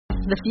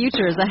The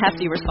future is a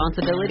hefty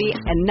responsibility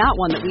and not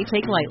one that we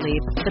take lightly.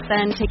 But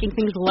then, taking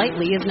things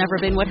lightly has never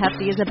been what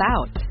Hefty is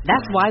about.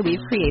 That's why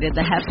we've created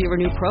the Hefty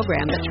Renew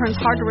program that turns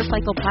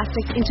hard-to-recycle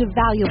plastics into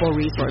valuable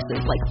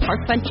resources like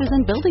park benches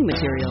and building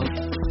materials.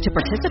 To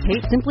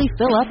participate, simply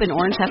fill up an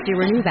orange Hefty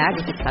Renew bag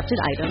with accepted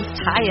items,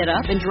 tie it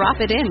up, and drop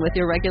it in with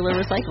your regular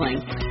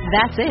recycling.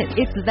 That's it.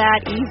 It's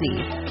that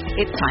easy.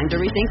 It's time to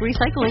rethink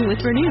recycling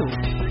with Renew.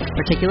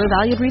 Particular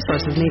valued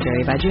resources may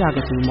vary by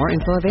geography. More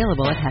info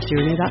available at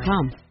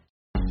heftyrenew.com.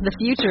 The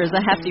future is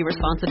a hefty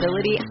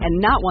responsibility and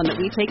not one that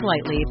we take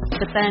lightly.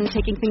 But then,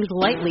 taking things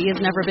lightly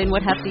has never been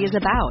what Hefty is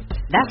about.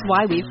 That's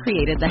why we've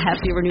created the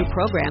Hefty Renew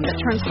program that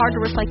turns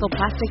hard-to-recycle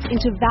plastics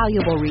into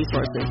valuable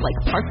resources like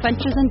park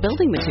benches and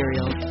building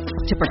materials.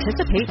 To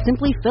participate,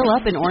 simply fill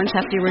up an orange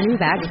Hefty Renew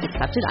bag with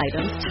accepted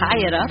items,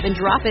 tie it up, and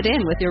drop it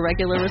in with your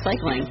regular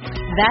recycling.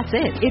 That's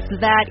it. It's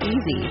that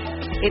easy.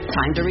 It's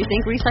time to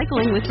rethink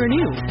recycling with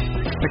Renew.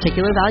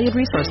 Particular valued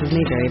resources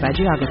may vary by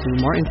geography.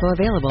 More info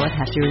available at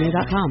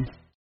heftyrenew.com.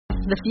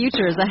 The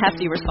future is a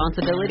hefty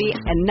responsibility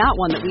and not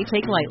one that we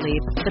take lightly.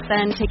 But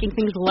then, taking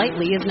things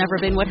lightly has never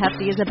been what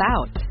Hefty is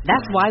about.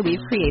 That's why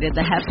we've created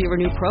the Hefty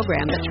Renew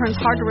program that turns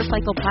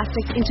hard-to-recycle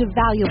plastics into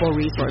valuable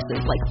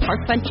resources like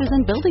park benches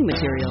and building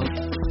materials.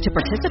 To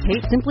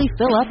participate, simply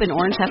fill up an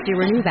orange Hefty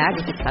Renew bag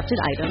with accepted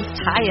items,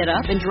 tie it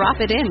up, and drop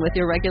it in with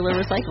your regular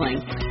recycling.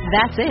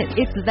 That's it.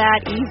 It's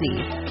that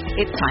easy.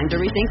 It's time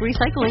to rethink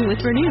recycling with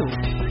Renew.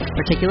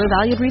 Particular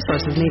valued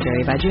resources may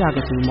vary by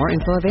geography. More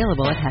info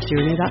available at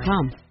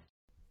heftyrenew.com.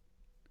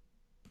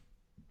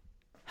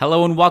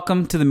 Hello and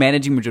welcome to the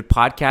Managing Madrid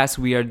podcast.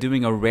 We are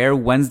doing a rare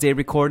Wednesday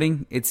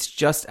recording. It's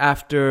just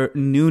after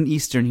noon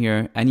Eastern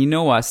here. And you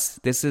know us,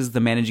 this is the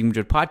Managing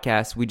Madrid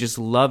podcast. We just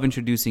love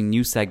introducing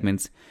new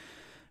segments.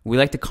 We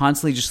like to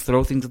constantly just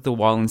throw things at the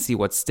wall and see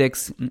what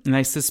sticks. And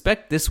I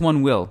suspect this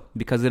one will,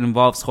 because it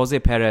involves Jose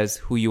Perez,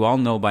 who you all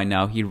know by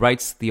now. He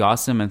writes the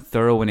awesome and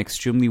thorough and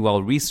extremely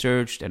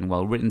well-researched and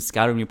well-written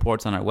scouting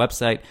reports on our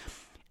website,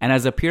 and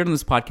has appeared on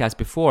this podcast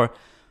before.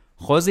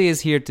 Jose is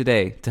here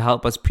today to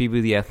help us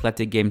preview the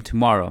Athletic game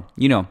tomorrow.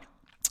 You know,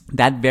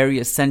 that very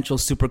essential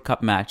Super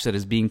Cup match that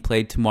is being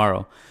played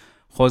tomorrow.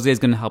 Jose is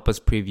going to help us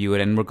preview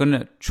it, and we're going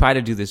to try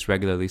to do this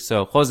regularly.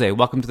 So, Jose,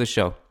 welcome to the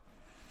show.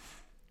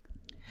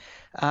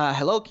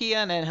 Hello,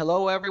 Kian, and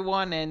hello,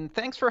 everyone, and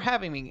thanks for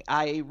having me.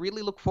 I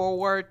really look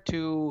forward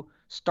to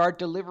start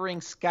delivering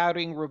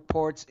scouting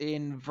reports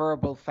in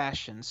verbal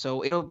fashion.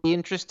 So it'll be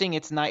interesting.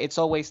 It's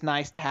always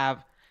nice to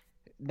have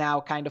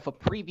now kind of a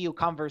preview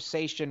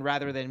conversation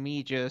rather than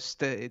me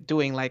just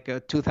doing like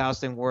a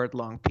 2,000 word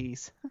long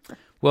piece.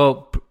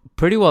 Well,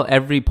 pretty well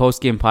every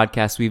post-game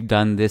podcast we've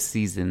done this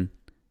season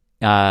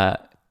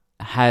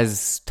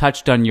has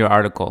touched on your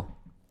article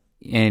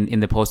in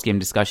the post-game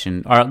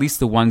discussion, or at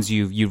least the ones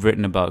you've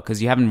written about, because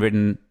you haven't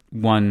written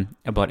one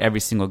about every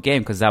single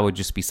game, because that would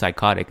just be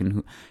psychotic.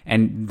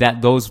 And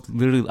that those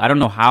literally, I don't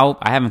know how,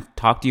 I haven't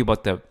talked to you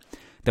about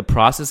the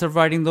process of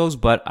writing those,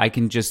 but I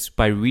can just,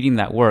 by reading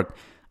that work,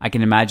 I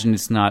can imagine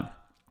it's not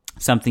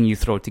something you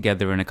throw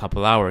together in a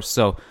couple hours.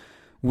 So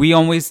we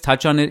always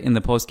touch on it in the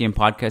post-game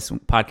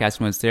podcast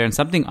when it's there. And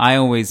something I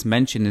always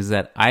mention is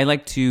that I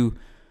like to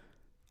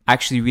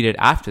actually read it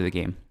after the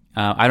game.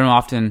 I don't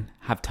often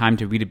have time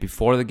to read it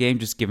before the game,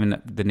 just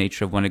given the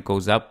nature of when it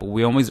goes up. But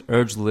we always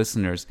urge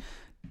listeners,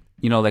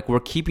 you know, like we're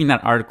keeping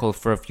that article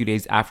for a few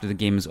days after the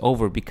game is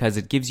over, because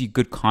it gives you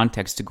good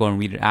context to go and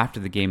read it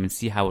after the game and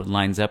see how it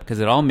lines up, because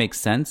it all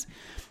makes sense.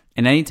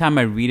 And anytime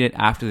I read it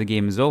after the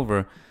game is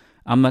over,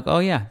 I'm like, oh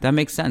yeah, that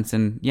makes sense.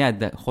 And yeah,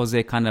 that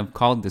Jose kind of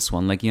called this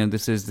one. Like, you know,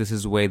 this is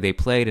the way they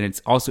played. And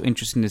it's also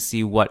interesting to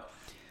see what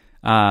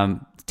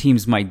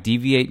teams might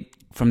deviate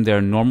from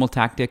their normal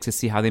tactics to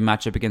see how they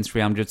match up against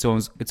Real Madrid. So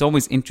it's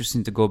always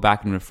interesting to go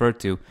back and refer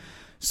to.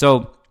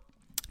 So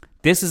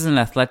this is an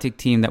Athletic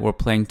team that we're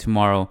playing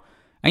tomorrow.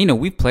 And, you know,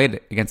 we've played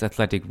against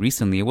Athletic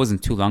recently. It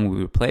wasn't too long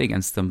we played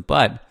against them.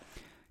 But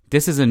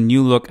this is a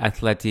new look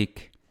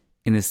Athletic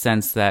in the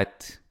sense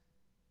that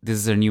this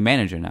is their new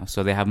manager now.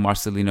 So they have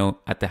Marcelino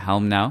at the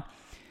helm now.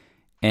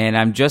 And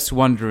I'm just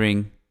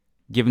wondering,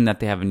 given that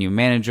they have a new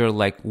manager,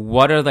 like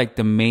what are like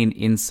the main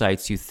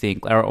insights you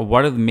think, or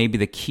what are maybe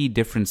the key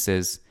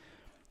differences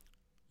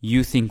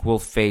you think will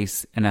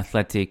face an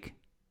Athletic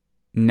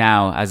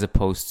now as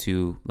opposed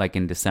to like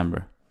in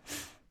December?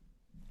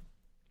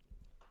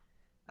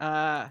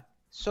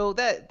 So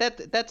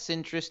that's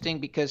interesting,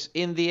 because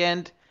in the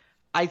end,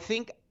 I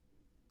think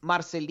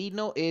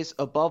Marcelino is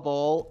above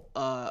all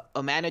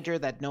a manager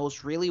that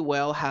knows really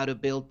well how to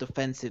build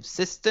defensive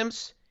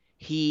systems.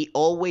 He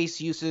always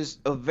uses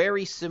a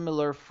very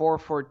similar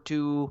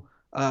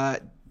 4-4-2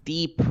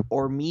 deep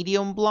or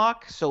medium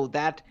block, so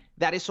that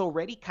is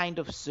already kind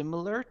of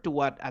similar to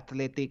what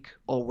Athletic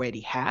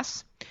already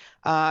has.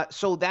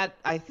 So that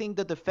I think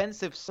the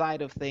defensive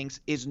side of things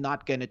is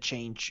not going to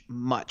change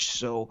much.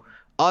 So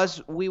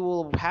we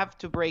will have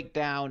to break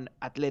down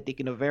Athletic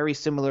in a very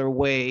similar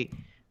way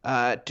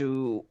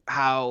to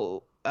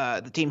how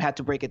the team had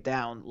to break it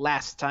down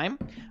last time.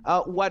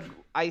 What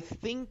I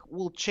think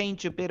will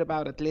change a bit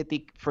about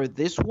Athletic for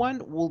this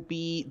one will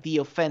be the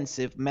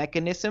offensive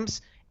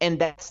mechanisms, and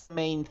that's the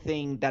main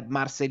thing that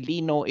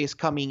Marcelino is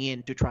coming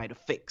in to try to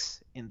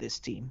fix in this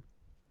team.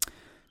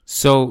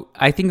 So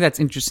I think that's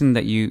interesting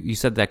that you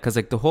said that, because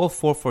like the whole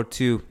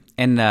 4-4-2,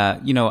 and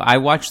I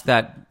watched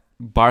that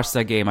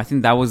Barca game. I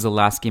think that was the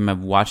last game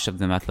I've watched of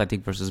them,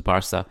 Athletic versus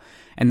Barca,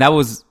 and that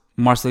was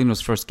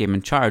Marcelino's first game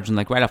in charge. And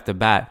like right off the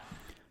bat,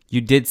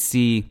 you did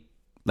see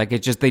like they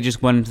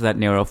just went into that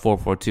narrow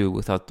 4-4-2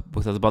 without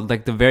the ball,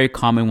 like the very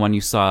common one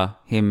you saw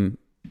him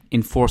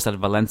enforce at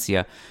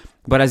Valencia.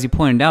 But as you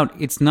pointed out,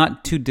 it's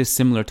not too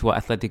dissimilar to what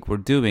Athletic were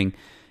doing,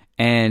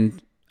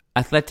 and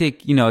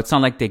Athletic, it's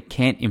not like they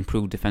can't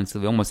improve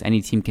defensively. Almost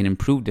any team can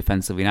improve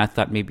defensively. And I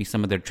thought maybe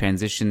some of their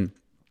transition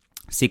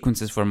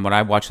sequences from what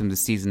I watched them this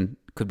season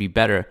could be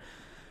better.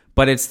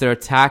 But it's their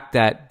attack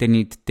that they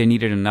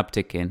needed an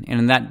uptick in.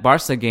 And in that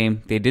Barca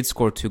game, they did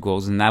score 2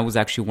 goals. And that was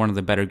actually one of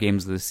the better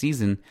games of the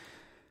season.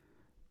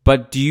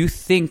 But do you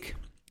think,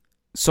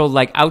 so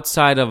like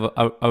outside of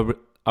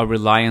a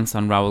reliance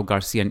on Raul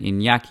Garcia and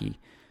Iñaki,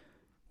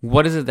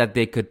 what is it that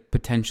they could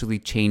potentially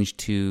change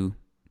to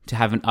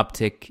have an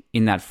uptick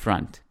in that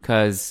front?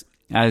 Because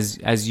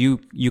as you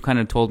kind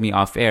of told me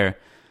off air,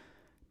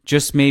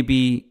 just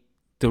maybe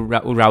the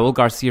Raul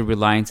Garcia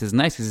reliance is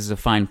nice because he's a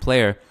fine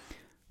player,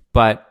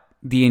 but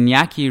the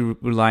Iñaki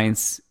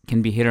reliance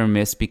can be hit or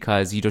miss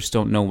because you just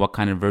don't know what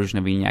kind of version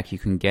of Iñaki you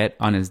can get.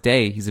 On his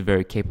day, he's a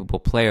very capable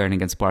player, and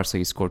against Barca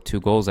he scored 2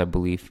 goals, I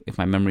believe, if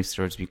my memory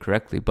serves me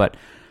correctly. But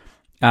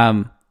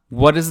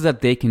what is it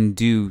that they can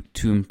do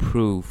to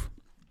improve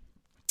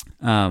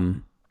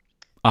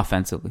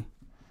offensively?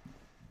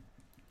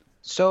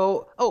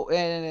 So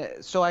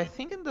I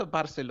think in the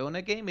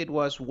Barcelona game it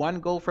was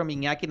 1 goal from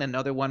Iñaki and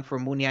another one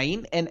from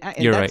Muniain, and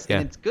You're right, yeah.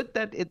 And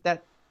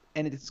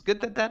it's good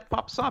that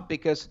pops up,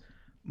 because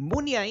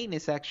Muniain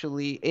is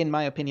actually, in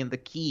my opinion, the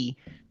key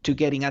to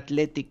getting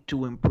Athletic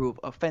to improve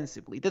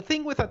offensively. The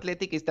thing with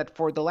Athletic is that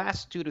for the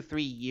last 2 to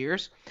 3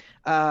 years,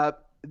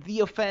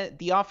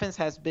 the offense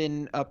has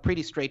been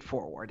pretty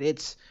straightforward.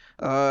 It's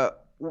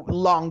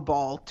long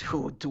ball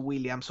to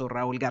Williams or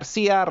Raul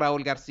Garcia.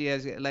 Raul Garcia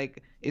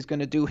is going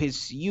to do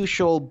his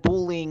usual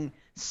bullying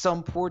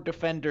some poor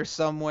defender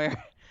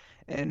somewhere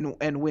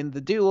and win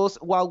the duels,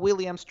 while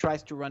Williams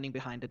tries to running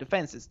behind the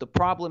defenses. The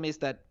problem is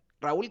that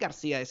Raul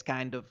Garcia is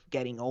kind of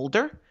getting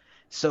older,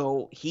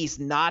 so he's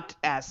not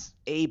as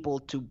able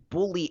to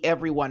bully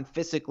everyone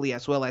physically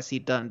as well as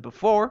he'd done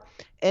before,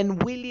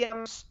 and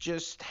Williams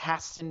just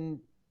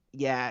hasn't.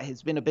 Yeah,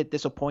 he's been a bit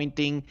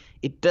disappointing.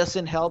 It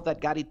doesn't help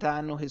that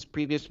Garitano, his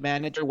previous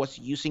manager, was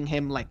using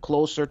him like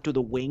closer to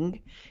the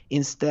wing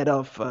instead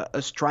of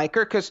a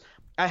striker. Because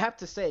I have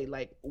to say,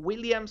 like,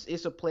 Williams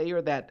is a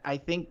player that I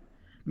think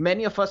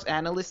many of us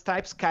analyst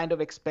types kind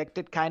of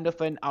expected, kind of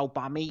an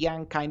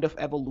Aubameyang kind of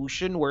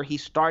evolution, where he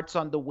starts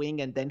on the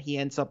wing and then he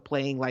ends up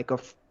playing like a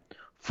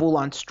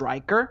full-on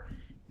striker,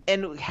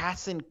 and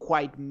hasn't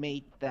quite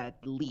made that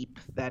leap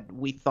that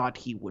we thought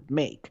he would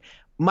make.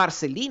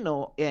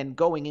 Marcelino, and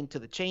going into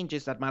the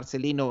changes that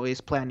Marcelino is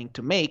planning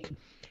to make,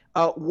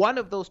 one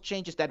of those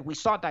changes that we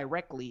saw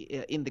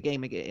directly in the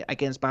game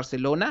against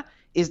Barcelona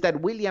is that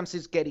Williams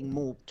is getting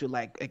moved to,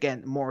 like,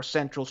 again, more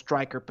central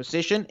striker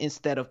position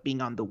instead of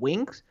being on the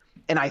wings.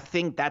 And I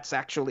think that's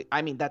actually,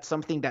 that's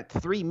something that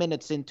 3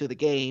 minutes into the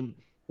game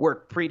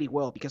worked pretty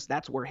well, because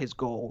that's where his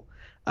goal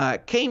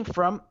came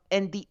from.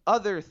 And the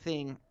other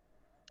thing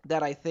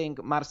that I think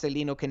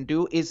Marcelino can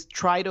do is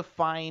try to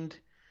find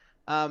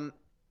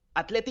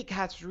Athletic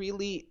has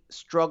really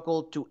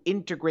struggled to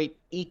integrate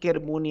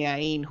Iker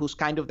Muniain, who's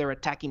kind of their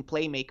attacking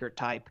playmaker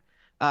type,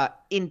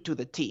 into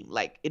the team.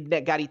 Like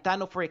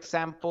Garitano, for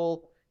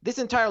example, this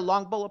entire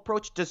long ball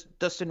approach just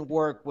doesn't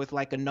work with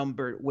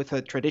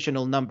a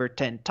traditional number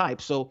 10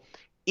 type. So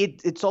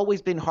it's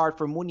always been hard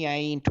for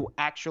Muniain to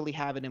actually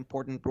have an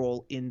important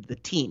role in the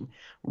team.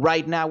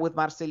 Right now with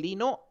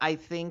Marcelino, I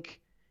think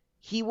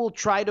he will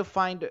try to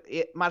find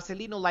it.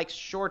 Marcelino likes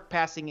short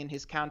passing in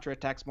his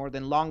counterattacks more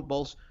than long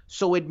balls,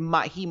 so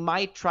he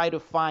might try to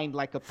find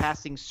like a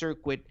passing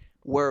circuit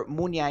where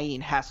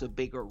Muniain has a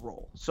bigger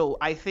role. So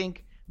I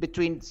think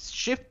between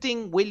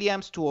shifting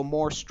Williams to a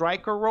more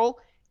striker role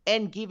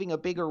and giving a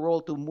bigger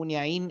role to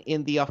Muniain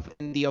in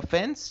the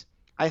offense,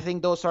 I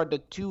think those are the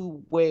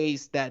 2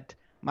 ways that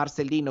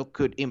Marcelino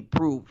could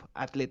improve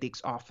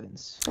Atletic's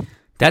offense.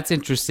 That's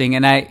interesting,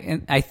 and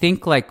I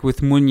think like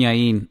with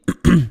Muniain.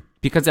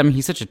 Because,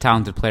 he's such a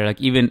talented player.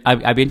 Like, even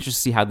I'd be interested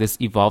to see how this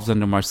evolves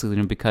under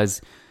Marcelino, because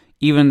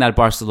even that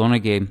Barcelona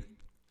game,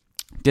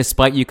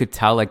 despite you could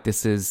tell, like,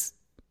 this is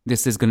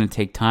going to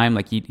take time.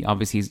 Like,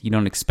 obviously, you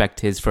don't expect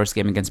his first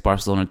game against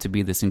Barcelona to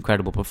be this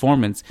incredible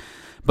performance.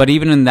 But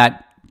even in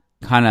that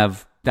kind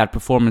of, that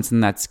performance in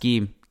that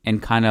scheme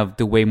and kind of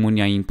the way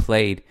Muniain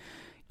played,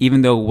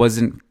 even though it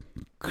wasn't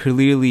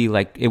clearly,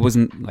 like, it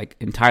wasn't, like,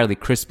 entirely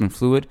crisp and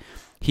fluid,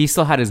 he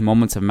still had his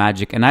moments of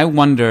magic. And I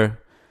wonder,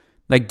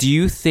 like, do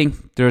you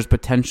think there's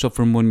potential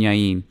for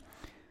Muniain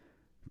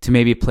to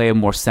maybe play a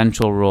more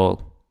central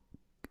role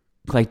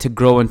like to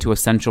grow into a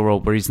central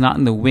role where he's not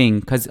in the wing,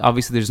 because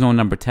obviously there's no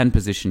number 10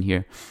 position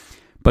here.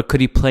 But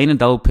could he play in a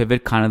double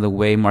pivot kind of the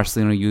way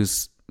Marcelino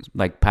used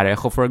like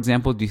Parejo, for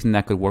example? Do you think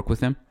that could work with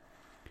him?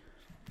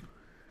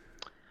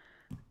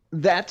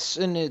 That's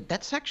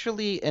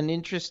actually an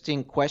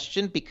interesting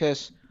question,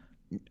 because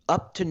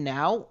up to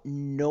now,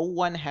 no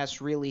one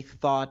has really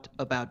thought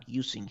about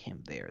using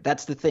him there.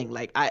 That's the thing.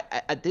 Like,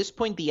 at this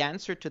point, the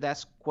answer to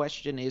that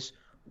question is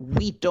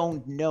we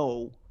don't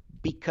know,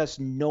 because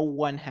no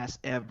one has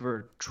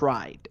ever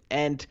tried.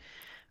 And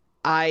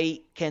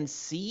I can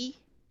see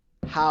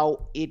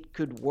how it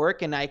could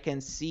work, and I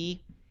can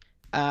see,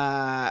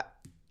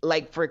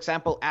 like, for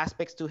example,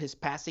 aspects to his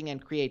passing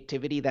and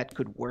creativity that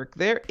could work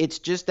there. It's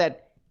just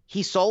that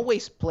he's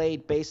always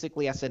played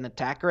basically as an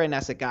attacker and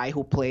as a guy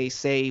who plays,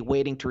 say,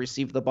 waiting to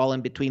receive the ball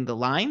in between the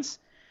lines,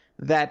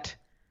 that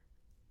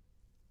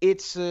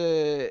it's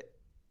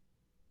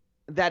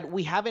that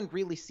we haven't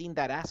really seen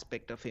that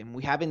aspect of him.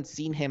 We haven't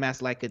seen him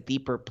as like a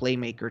deeper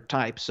playmaker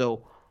type.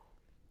 So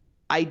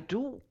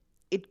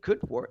it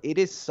could work. It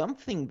is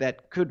something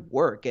that could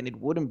work, and it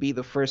wouldn't be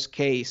the first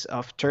case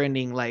of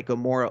turning like a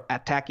more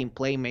attacking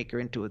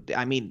playmaker into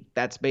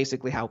that's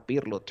basically how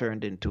Pirlo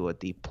turned into a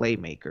deep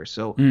playmaker.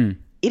 So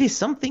it is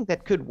something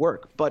that could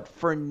work. But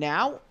for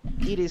now,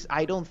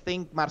 I don't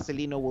think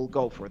Marcelino will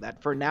go for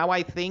that. For now,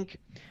 I think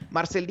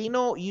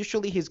Marcelino,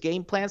 usually his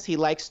game plans, he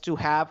likes to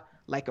have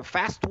like a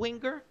fast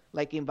winger.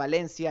 Like in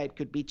Valencia, it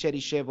could be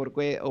Cheryshev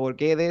or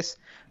Guedes.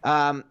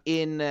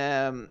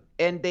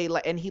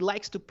 And he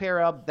likes to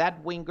pair up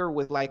that winger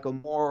with like a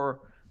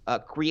more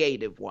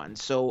creative one.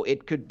 So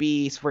it could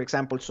be, for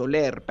example,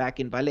 Soler back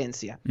in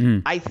Valencia.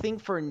 I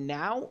think for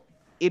now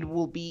it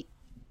will be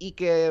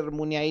Iker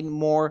Muniain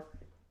more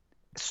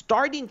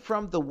starting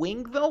from the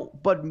wing though,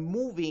 but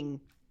moving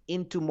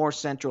into more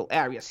central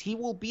areas. He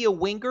will be a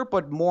winger,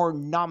 but more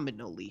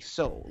nominally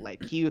so.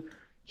 Like he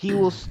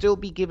will still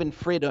be given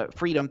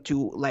freedom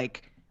to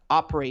like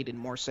operate in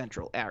more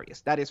central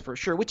areas. That is for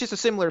sure, which is a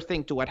similar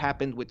thing to what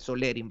happened with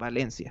Soler in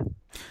Valencia.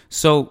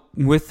 So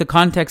with the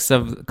context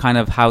of kind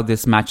of how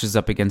this matches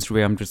up against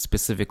Real Madrid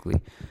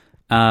specifically,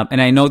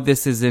 and I know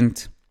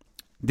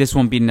this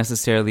won't be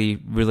necessarily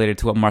related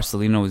to what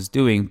Marcelino is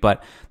doing,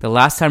 but the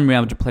last time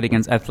Real Madrid played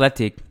against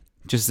Athletic,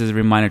 just as a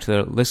reminder to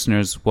the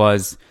listeners,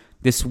 was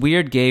this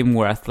weird game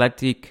where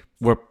Athletic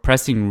were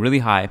pressing really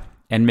high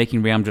and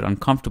making Real Madrid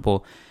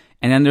uncomfortable.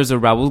 And then there's a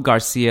Raul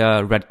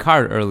Garcia red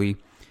card early,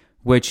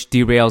 which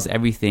derails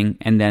everything,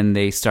 and then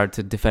they start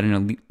to defend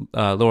in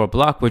a lower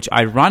block, which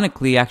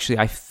ironically, actually,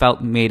 I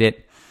felt made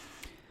it.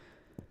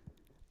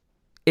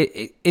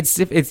 It's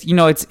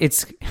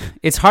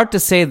hard to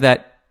say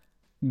that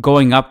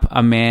going up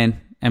a man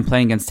and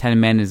playing against 10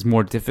 men is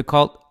more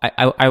difficult.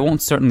 I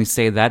won't certainly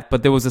say that,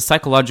 but there was a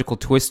psychological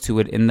twist to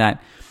it in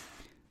that,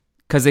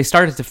 because they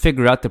started to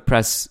figure out the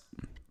press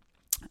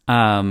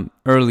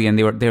early, and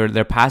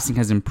their passing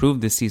has improved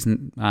this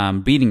season,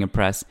 beating a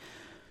press.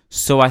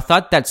 So I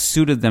thought that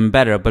suited them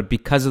better, but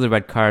because of the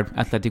red card,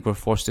 Athletic were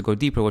forced to go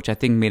deeper, which I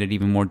think made it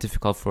even more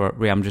difficult for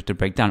Real Madrid to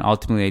break down.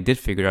 Ultimately, they did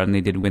figure it out, and they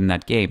did win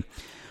that game.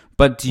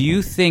 But do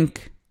you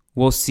think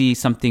we'll see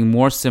something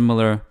more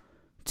similar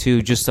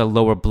to just a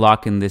lower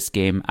block in this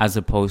game as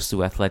opposed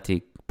to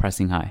Athletic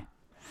pressing high?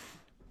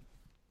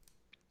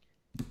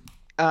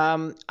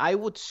 I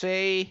would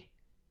say,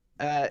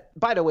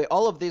 by the way,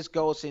 all of this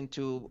goes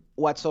into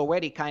what's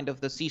already kind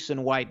of the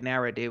season-wide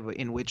narrative,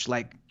 in which,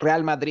 like,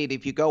 Real Madrid,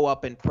 if you go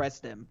up and press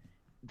them,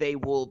 they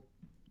will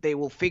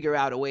figure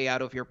out a way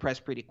out of your press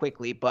pretty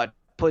quickly, but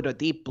put a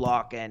deep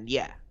block, and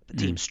the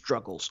team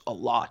struggles a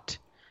lot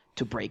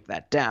to break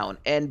that down.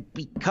 And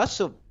because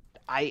of,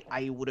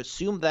 I would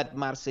assume that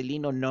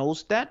Marcelino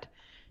knows that,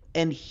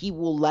 and he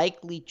will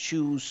likely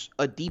choose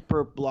a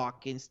deeper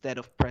block instead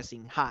of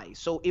pressing high.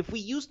 So if we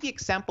use the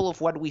example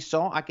of what we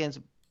saw against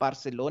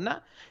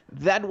Barcelona,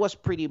 that was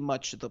pretty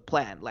much the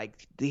plan.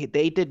 Like,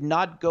 they did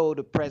not go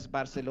to press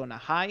Barcelona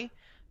high,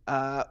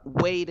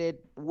 waited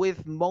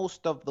with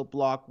most of the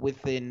block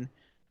within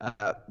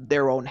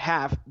their own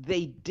half.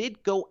 They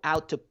did go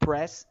out to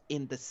press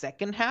in the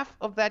second half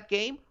of that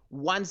game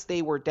once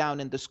they were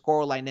down in the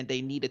scoreline and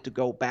they needed to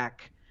go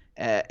back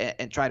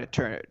and try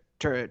to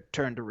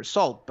turn the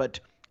result. But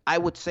I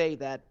would say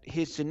that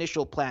his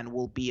initial plan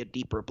will be a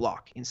deeper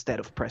block instead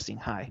of pressing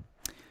high.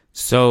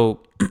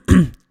 So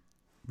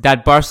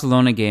that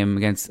Barcelona game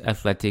against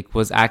Athletic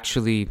was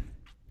actually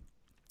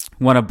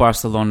one of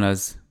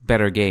Barcelona's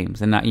better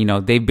games. And,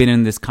 they've been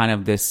in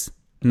this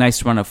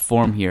nice run of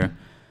form here.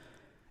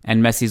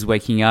 And Messi's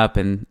waking up.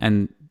 And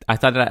I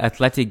thought that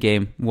Athletic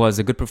game was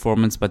a good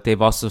performance, but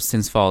they've also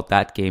since followed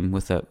that game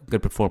with a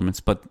good performance.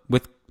 But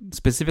with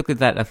specifically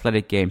that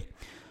Athletic game,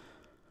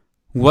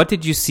 what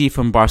did you see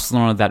from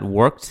Barcelona that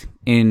worked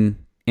in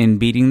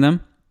beating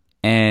them?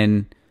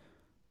 And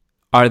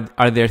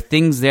are there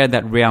things there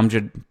that Real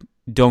Madrid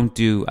don't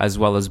do as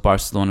well as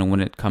Barcelona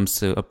when it comes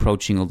to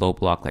approaching a low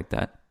block like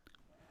that?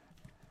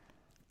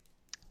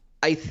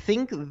 I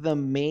think the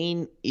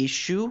main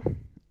issue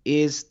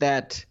is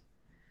that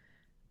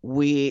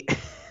we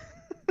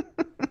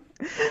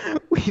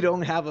we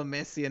don't have a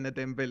Messi and a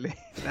Dembele.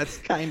 That's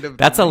kind of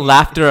That's a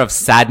laughter of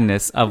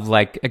sadness, of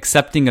like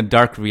accepting a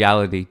dark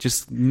reality.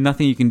 Just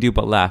nothing you can do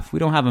but laugh. We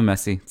don't have a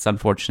Messi. It's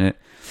unfortunate.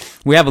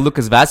 We have a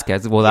Lucas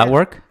Vasquez. Will that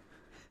work?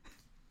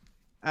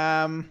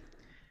 Not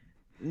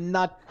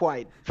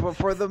quite.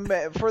 For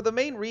the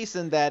main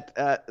reason that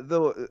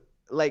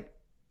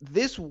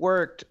this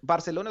worked.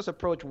 Barcelona's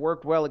approach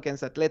worked well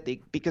against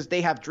Athletic because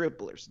they have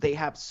dribblers. They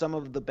have some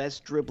of the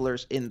best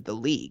dribblers in the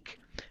league.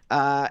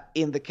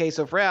 In the case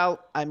of Real,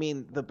 I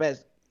mean,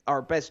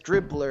 our best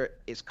dribbler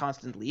is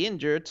constantly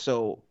injured.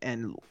 So,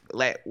 and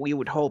we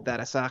would hope that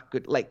Asaq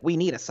could, we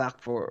need Asaq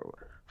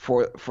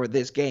for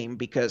this game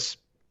because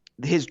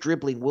his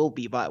dribbling would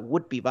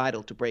be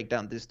vital to break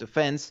down this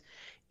defense.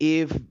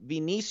 If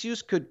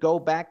Vinicius could go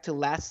back to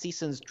last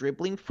season's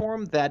dribbling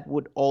form, that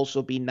would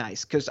also be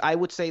nice. Because I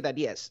would say that,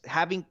 yes,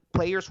 having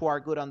players who are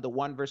good on the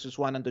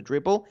 1-versus-1 on the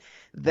dribble,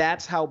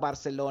 that's how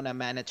Barcelona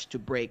managed to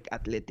break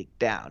Athletic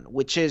down,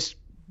 which is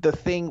the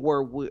thing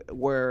where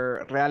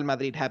Real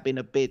Madrid have been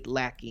a bit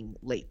lacking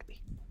lately.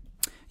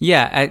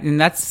 Yeah, and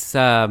that's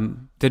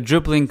the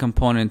dribbling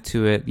component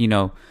to it. You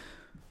know,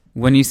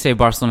 when you say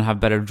Barcelona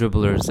have better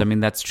dribblers, I mean,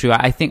 that's true.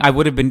 I think I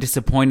would have been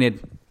disappointed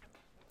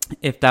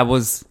if that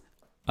was...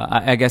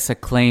 I guess a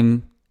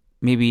claim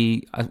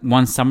maybe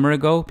one summer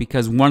ago,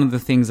 because one of the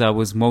things I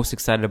was most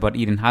excited about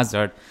Eden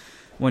Hazard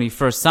when he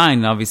first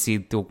signed, obviously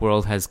the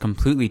world has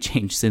completely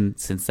changed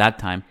since that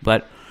time,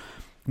 but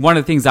one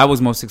of the things I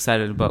was most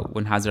excited about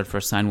when Hazard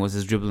first signed was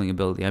his dribbling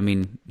ability. I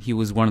mean, he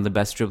was one of the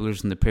best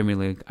dribblers in the Premier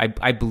League.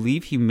 I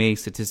believe he may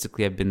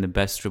statistically have been the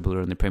best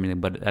dribbler in the Premier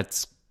League, but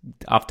that's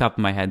off the top of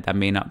my head. That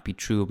may not be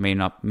true,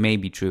 may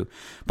be true,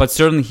 but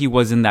certainly he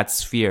was in that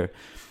sphere.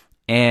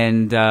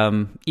 And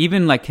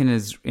even like in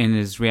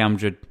his Real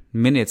Madrid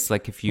minutes,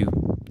 like if you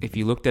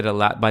looked at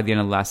it by the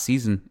end of last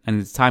season and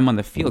his time on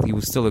the field, he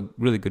was still a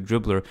really good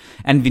dribbler.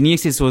 And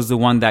Vinicius was the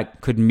one that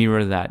could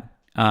mirror that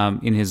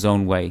in his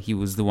own way. He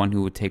was the one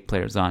who would take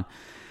players on.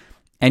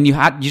 And you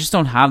just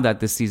don't have that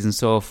this season.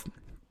 So if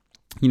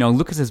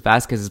Lucas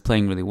Vasquez is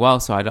playing really well,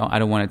 so I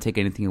don't want to take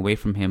anything away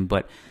from him,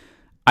 but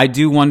I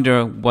do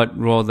wonder what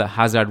role that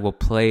Hazard will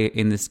play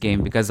in this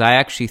game, because I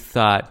actually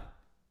thought,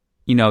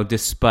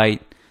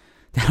 despite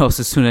that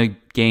Osasuna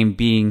game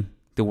being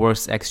the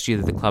worst XG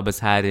that the club has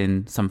had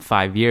in some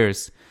 5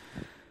 years,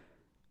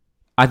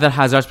 I thought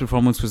Hazard's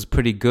performance was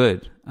pretty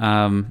good.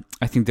 I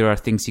think there are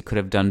things he could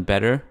have done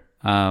better,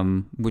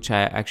 which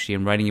I actually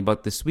am writing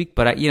about this week.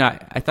 But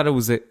I thought it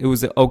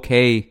was an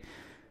okay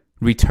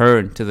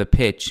return to the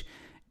pitch,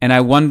 and I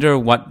wonder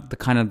what the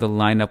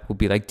lineup will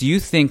be like. Do you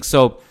think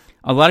so?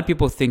 A lot of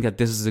people think that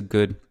this is a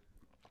good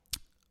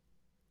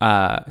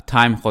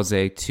time,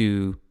 Jose,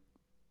 to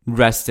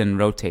rest and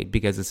rotate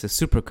because it's a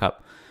Super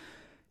Cup.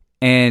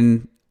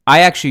 And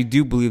I actually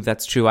do believe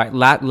that's true.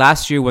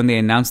 Last year when they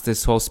announced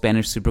this whole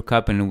Spanish Super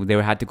Cup and they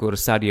had to go to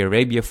Saudi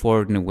Arabia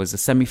for it, and it was a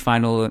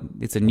semifinal,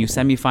 it's a new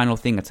semifinal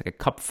thing, it's like a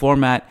cup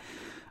format,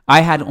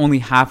 I had only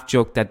half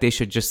joked that they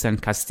should just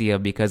send Castilla,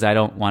 because I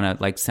don't want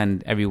to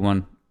send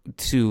everyone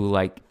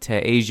to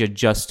Asia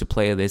just to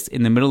play this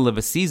in the middle of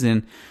a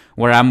season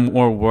where I'm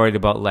more worried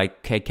about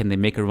okay, can they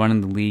make a run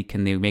in the league?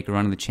 Can they make a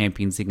run in the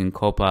Champions League and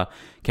Copa?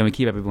 Can we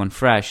keep everyone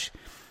fresh?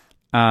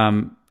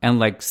 And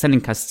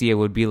sending Castilla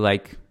would be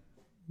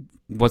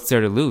what's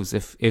there to lose?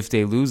 If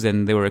they lose,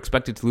 then they were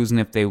expected to lose, and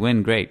if they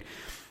win, great.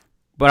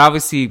 But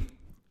obviously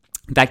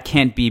that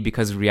can't be,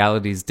 because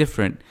reality is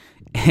different.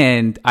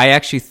 And I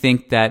actually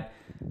think that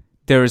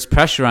there is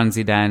pressure on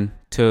Zidane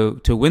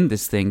to win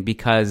this thing,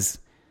 because,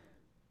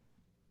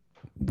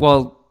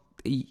 well,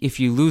 if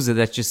you lose it,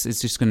 it's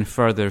just going to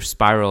further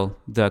spiral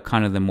the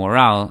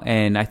morale.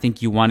 And I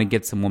think you want to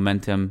get some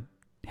momentum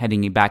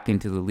heading back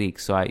into the league.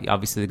 So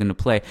obviously they're going to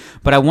play.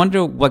 But I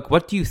wonder,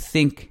 what do you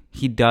think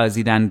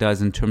Zidane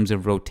does in terms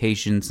of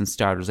rotations and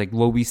starters?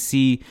 Will we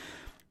see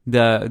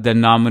the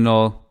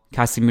nominal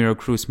Casemiro,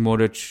 Kroos,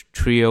 Modric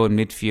trio in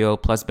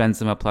midfield, plus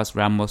Benzema, plus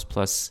Ramos,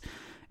 plus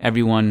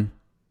everyone,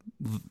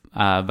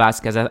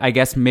 Vasquez? I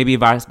guess maybe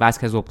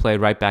Vasquez will play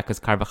right back because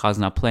Carvajal's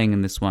not playing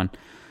in this one.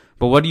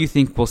 But what do you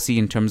think we'll see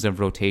in terms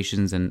of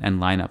rotations and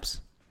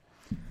lineups?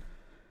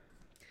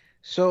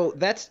 So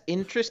that's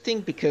interesting,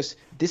 because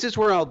this is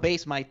where I'll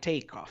base my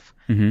take off.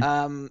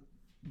 Mm-hmm.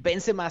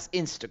 Benzema's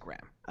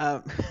Instagram.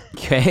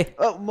 Okay.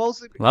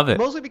 Mostly, love it.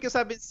 Mostly because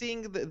I've been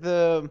seeing he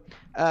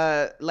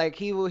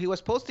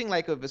was posting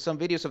some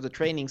videos of the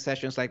training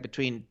sessions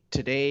between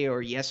today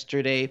or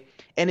yesterday,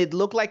 and it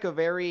looked like a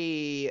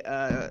very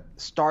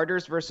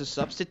starters versus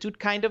substitute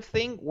kind of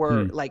thing,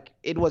 where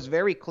it was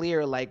very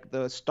clear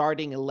the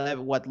starting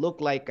 11, what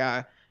looked like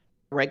a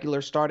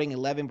regular starting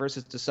 11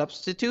 versus the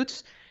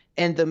substitutes.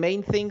 And the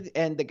main thing,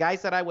 and the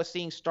guys that I was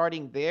seeing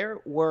starting there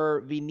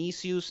were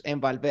Vinicius and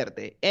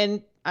Valverde.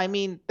 And I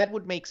mean, that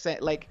would make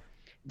sense.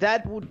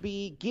 That would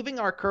be, giving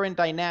our current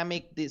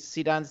dynamic,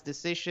 Zidane's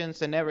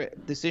decisions and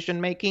decision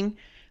making,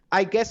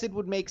 I guess it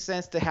would make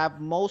sense to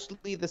have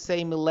mostly the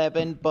same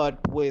 11,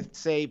 but with,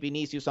 say,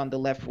 Vinicius on the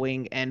left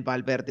wing and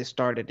Valverde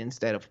started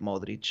instead of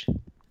Modric.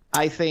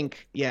 I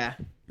think, yeah,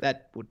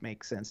 that would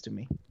make sense to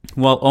me.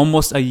 Well,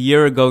 almost a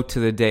year ago to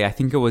the day, I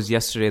think it was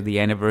yesterday, the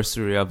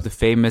anniversary of the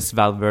famous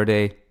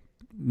Valverde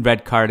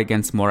red card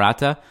against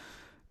Morata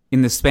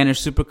in the Spanish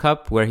Super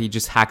Cup, where he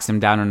just hacks him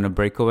down on a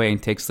breakaway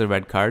and takes the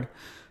red card.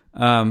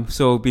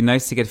 So it'd be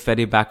nice to get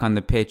Fede back on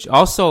the pitch.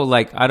 Also,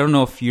 like, I don't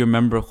know if you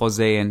remember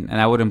Jose, and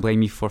I wouldn't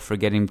blame you for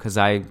forgetting because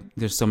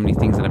there's so many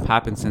things that have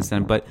happened since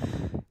then. But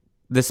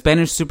the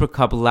Spanish Super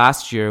Cup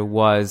last year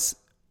was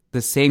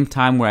the same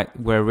time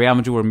where Real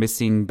Madrid were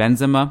missing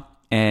Benzema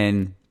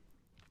and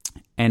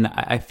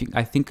I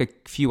think a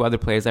few other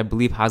players. I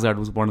believe Hazard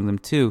was one of them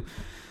too.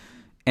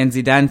 And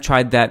Zidane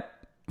tried that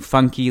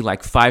funky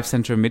like 5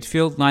 center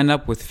midfield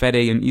lineup with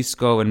Fede and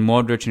Isco and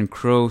Modric and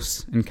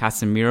Kroos and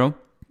Casemiro.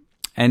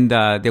 And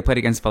they played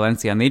against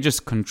Valencia, and they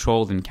just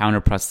controlled and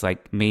counterpressed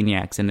like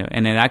maniacs, and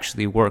it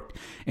actually worked.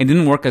 It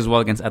didn't work as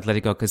well against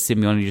Atletico because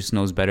Simeone just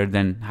knows better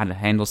than how to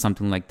handle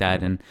something like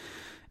that and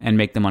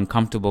make them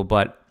uncomfortable.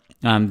 But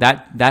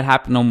that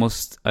happened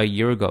almost a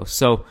year ago.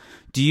 So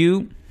do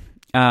you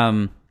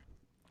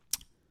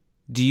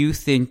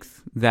think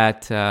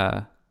that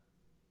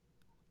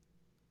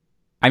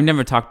I've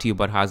never talked to you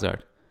about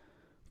Hazard?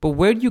 But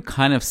where do you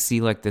kind of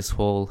see like this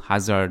whole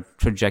Hazard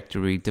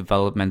trajectory,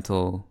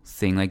 developmental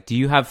thing? Like, do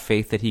you have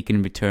faith that he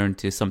can return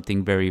to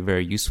something very,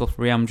 very useful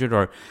for Real Madrid,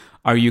 or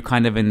are you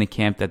kind of in the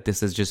camp that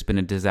this has just been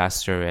a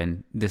disaster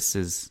and this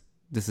is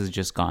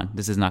just gone?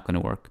 This is not going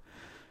to work.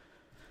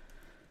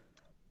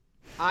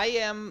 I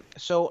am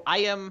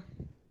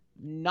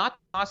not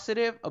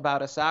positive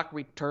about Hazard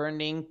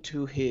returning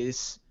to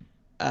his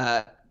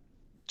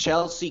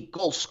Chelsea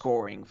goal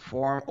scoring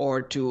form,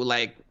 or to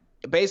like.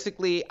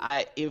 Basically,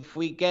 if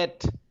we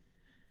get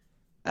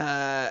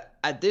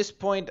at this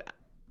point,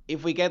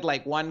 if we get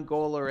like 1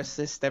 goal or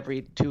assist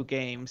every 2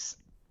 games,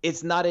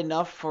 it's not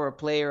enough for a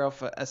player of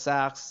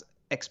Hazard's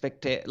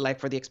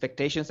for the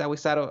expectations that we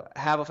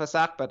have of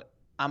Hazard. But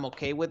I'm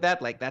okay with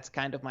that. Like, that's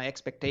kind of my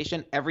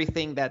expectation.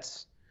 Everything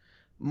that's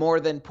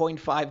more than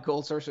 0.5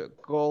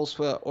 goals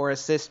or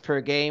assists per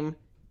game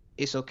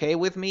is okay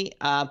with me.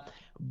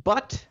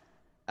 But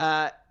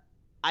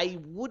I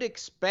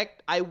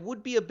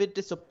would be a bit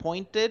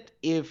disappointed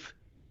if,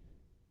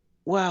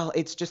 well,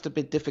 it's just a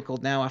bit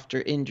difficult now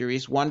after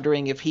injuries,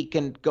 wondering if he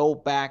can go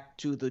back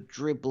to the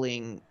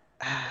dribbling,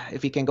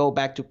 if he can go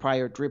back to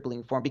prior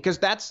dribbling form, because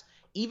that's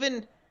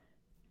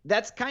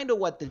kind of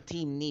what the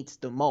team needs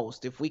the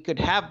most. If we could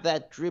have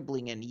that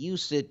dribbling and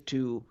use it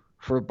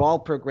for ball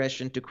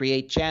progression to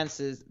create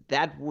chances,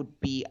 that would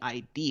be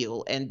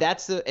ideal. And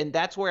that's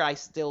where I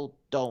still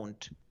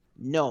don't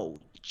know.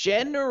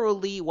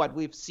 Generally, what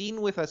we've seen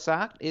with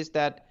Hazard is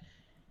that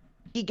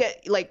he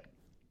gets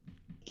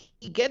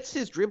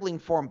his dribbling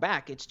form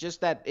back. It's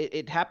just that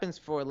it happens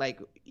for like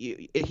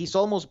he's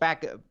almost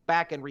back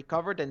and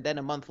recovered, and then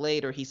a month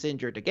later he's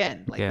injured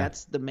again.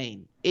 That's the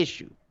main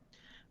issue.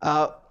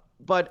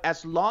 But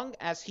as long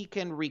as he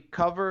can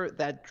recover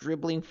that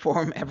dribbling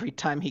form every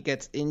time he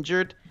gets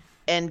injured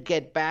and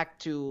get back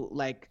to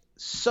like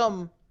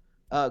some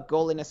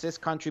goal and assist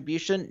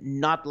contribution,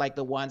 not like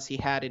the ones he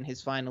had in his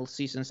final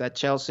seasons at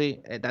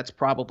Chelsea, that's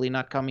probably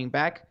not coming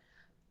back.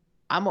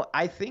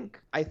 I think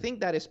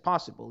that is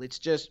possible. It's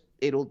just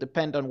it'll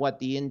depend on whether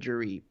the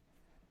injuries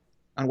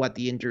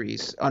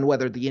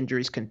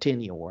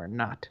continue or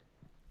not.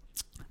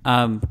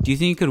 Do you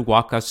think you could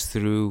walk us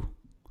through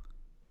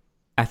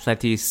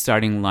Atleti's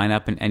starting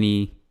lineup and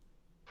any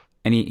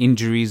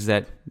injuries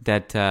that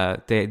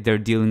they're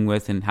dealing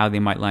with and how they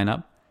might line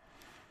up?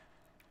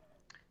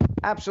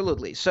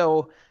 Absolutely.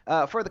 So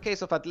for the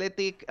case of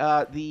Athletic,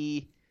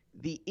 the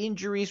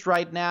injuries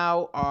right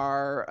now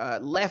are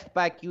left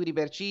back Yuri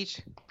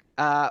Berčić,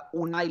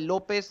 Unai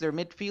Lopez, their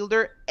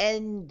midfielder,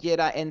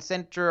 and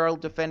central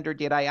defender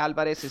Geray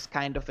Alvarez is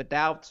kind of a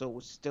doubt, so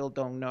we still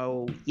don't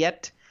know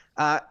yet.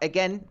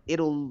 Again,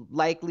 it'll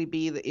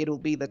be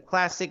the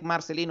classic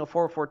Marcelino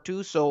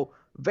 4-4-2. So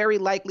very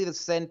likely the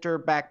center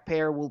back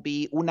pair will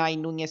be Unai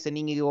Núñez and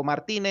Íñigo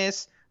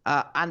Martínez.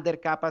 Ander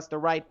Capa as the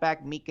right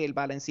back, Mikel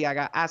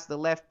Valenciaga as the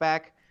left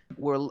back.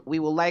 We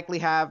will likely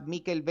have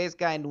Mikel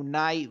Vesga and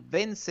Unai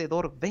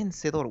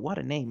Vencedor. What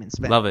a name in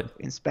Spanish. Love it.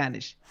 In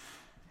Spanish.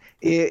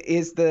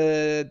 Is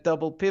the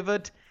double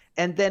pivot.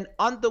 And then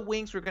on the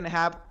wings, we're going to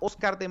have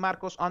Oscar de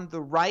Marcos on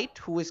the right,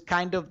 who is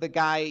kind of the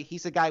guy.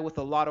 He's a guy with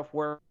a lot of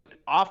work.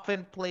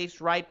 Often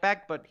plays right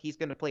back, but he's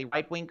going to play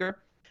right winger.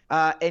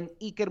 And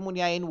Iker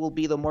Muniain will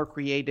be the more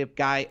creative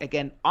guy,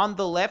 again, on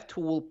the left, who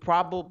will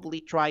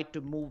probably try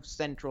to move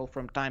central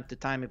from time to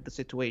time if the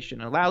situation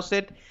allows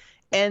it.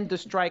 And the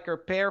striker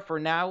pair for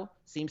now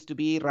seems to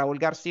be Raul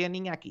Garcia and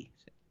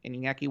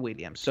Iñaki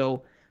Williams.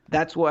 So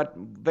that's what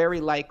very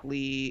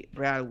likely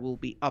Real will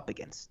be up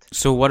against.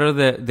 So what are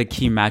the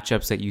key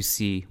matchups that you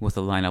see with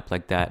a lineup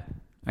like that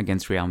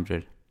against Real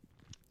Madrid?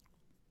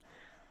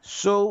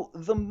 So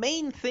the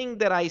main thing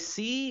that I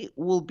see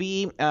will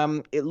be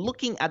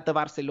looking at the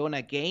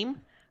Barcelona game.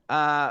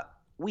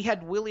 we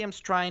had Williams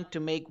trying to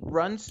make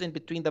runs in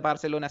between the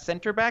Barcelona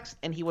center backs,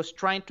 and he was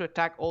trying to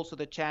attack also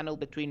the channel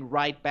between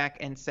right back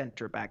and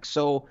center back.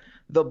 So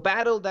the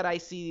battle that I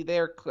see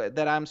there,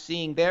 that I'm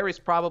seeing there, is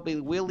probably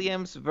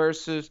Williams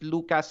versus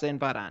Lucas and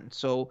Varane.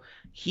 So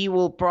he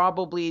will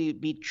probably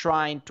be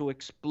trying to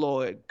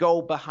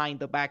go behind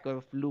the back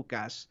of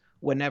Lucas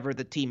whenever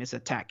the team is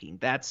attacking.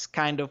 That's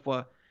kind of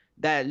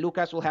that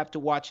Lucas will have to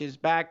watch his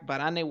back.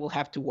 Varane will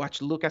have to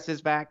watch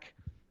Lucas's back.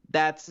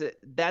 That's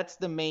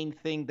the main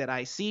thing that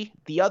I see.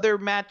 The other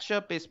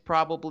matchup is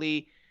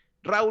probably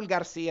Raúl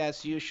Garcia,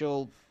 as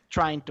usual,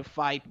 trying to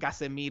fight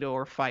Casemiro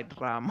or fight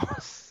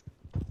Ramos.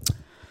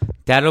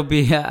 That'll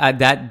be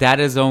that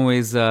is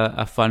always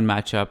a fun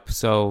matchup.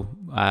 So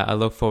I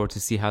look forward to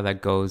see how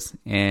that goes.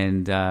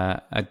 And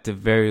at the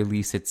very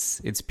least,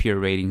 it's pure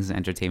ratings and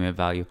entertainment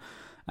value.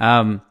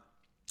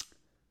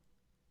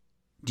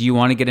 Do you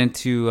want to get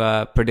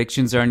into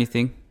predictions or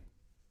anything?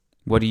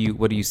 What do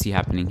you see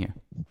happening here?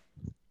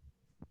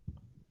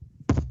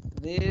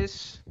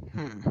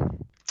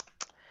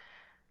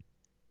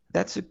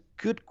 That's a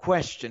good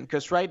question,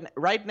 because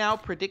right now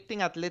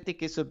predicting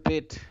Athletic is a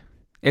bit.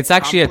 It's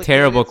actually a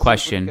terrible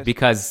question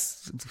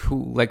because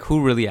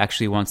who really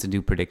actually wants to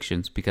do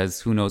predictions,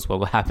 because who knows what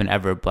will happen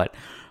ever. But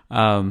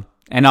and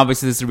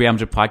obviously this is a Real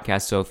Madrid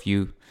podcast, so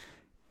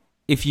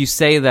if you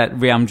say that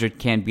Real Madrid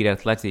can't beat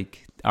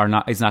Athletic or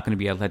not, it's not going to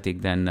be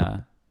Athletic,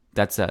 then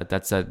that's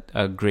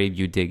a grave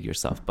you dig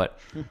yourself. But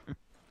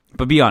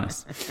be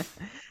honest.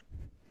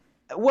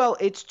 Well,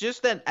 it's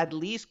just that at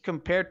least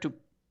compared to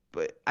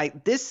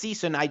this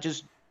season, I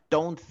just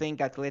don't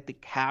think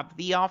Athletic have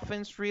the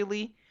offense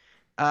really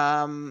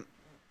to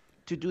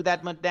do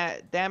that much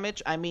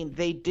damage. I mean,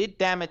 they did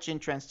damage in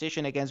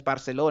transition against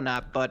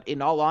Barcelona, but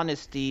in all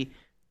honesty,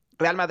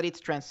 Real Madrid's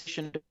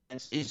transition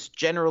defense is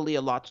generally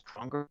a lot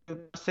stronger than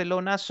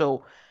Barcelona.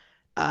 So,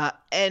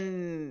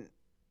 and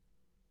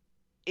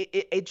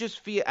it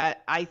just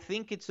I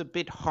think it's a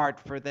bit hard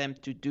for them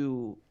to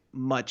do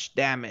much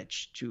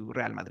damage to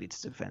Real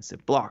Madrid's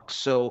defensive blocks.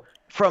 So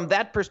from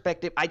that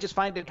perspective, I just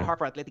find it hard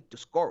for Athletic to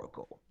score a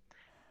goal.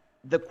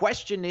 The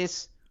question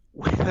is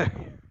whether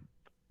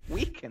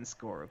we can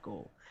score a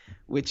goal,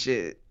 which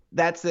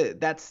that's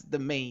the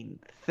main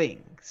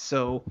thing.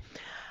 So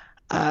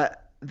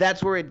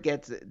that's where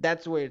that's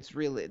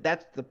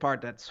the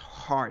part that's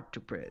hard to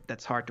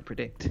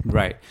predict.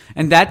 Right.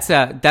 And that's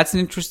an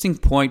interesting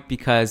point,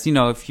 because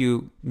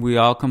we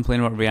all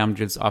complain about Real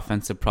Madrid's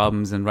offensive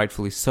problems, and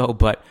rightfully so,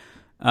 but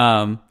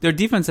their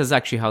defense has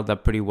actually held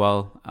up pretty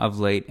well of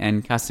late,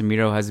 and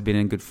Casemiro has been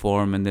in good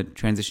form, and the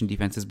transition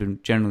defense has been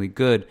generally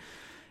good.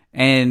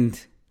 And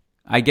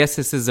I guess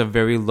this is a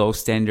very low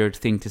standard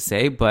thing to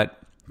say, but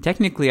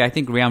technically I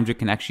think Real Madrid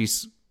can actually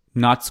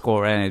not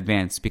score in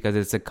advance, because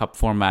it's a cup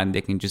format and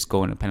they can just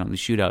go in a penalty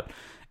shootout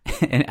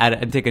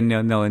and take a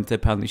 0-0 into a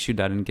penalty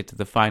shootout and get to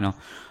the final.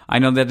 I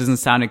know that doesn't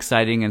sound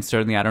exciting, and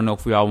certainly I don't know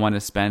if we all want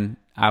to spend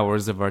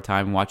hours of our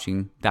time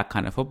watching that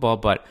kind of football,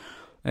 but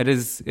it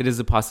is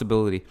a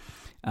possibility.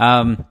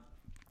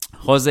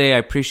 Jose, I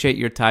appreciate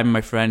your time,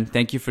 my friend.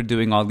 Thank you for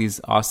doing all these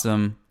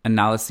awesome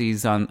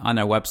analyses on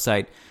our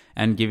website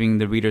and giving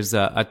the readers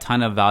a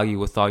ton of value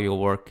with all your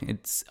work.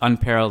 It's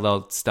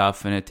unparalleled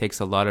stuff, and it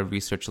takes a lot of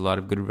research, a lot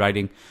of good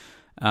writing.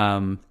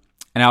 And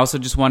I also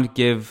just want to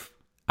give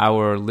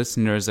our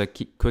listeners a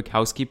quick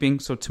housekeeping.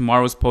 So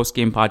tomorrow's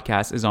post-game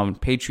podcast is on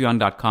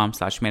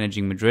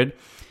patreon.com/managingmadrid.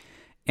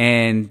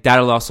 And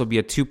that'll also be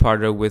a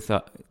two-parter with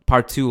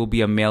part 2 will be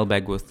a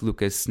mailbag with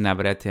Lucas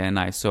Navarrete and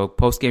I. So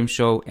post-game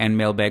show and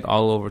mailbag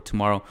all over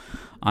tomorrow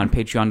on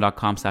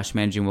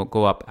patreon.com/managing will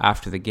go up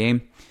after the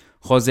game.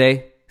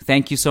 Jose,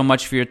 thank you so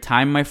much for your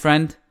time, my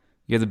friend.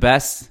 You're the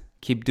best.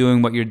 Keep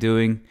doing what you're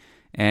doing,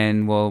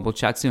 and we'll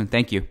chat soon.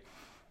 Thank you.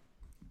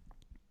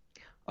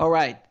 All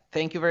right.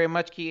 Thank you very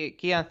much,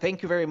 Kian.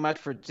 Thank you very much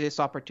for this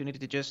opportunity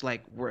to just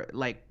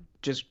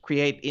just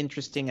create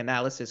interesting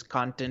analysis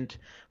content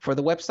for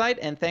the website.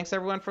 And thanks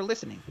everyone for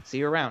listening. See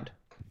you around.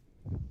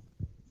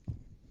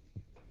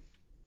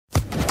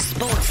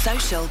 Sports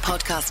Social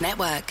Podcast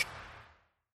Network.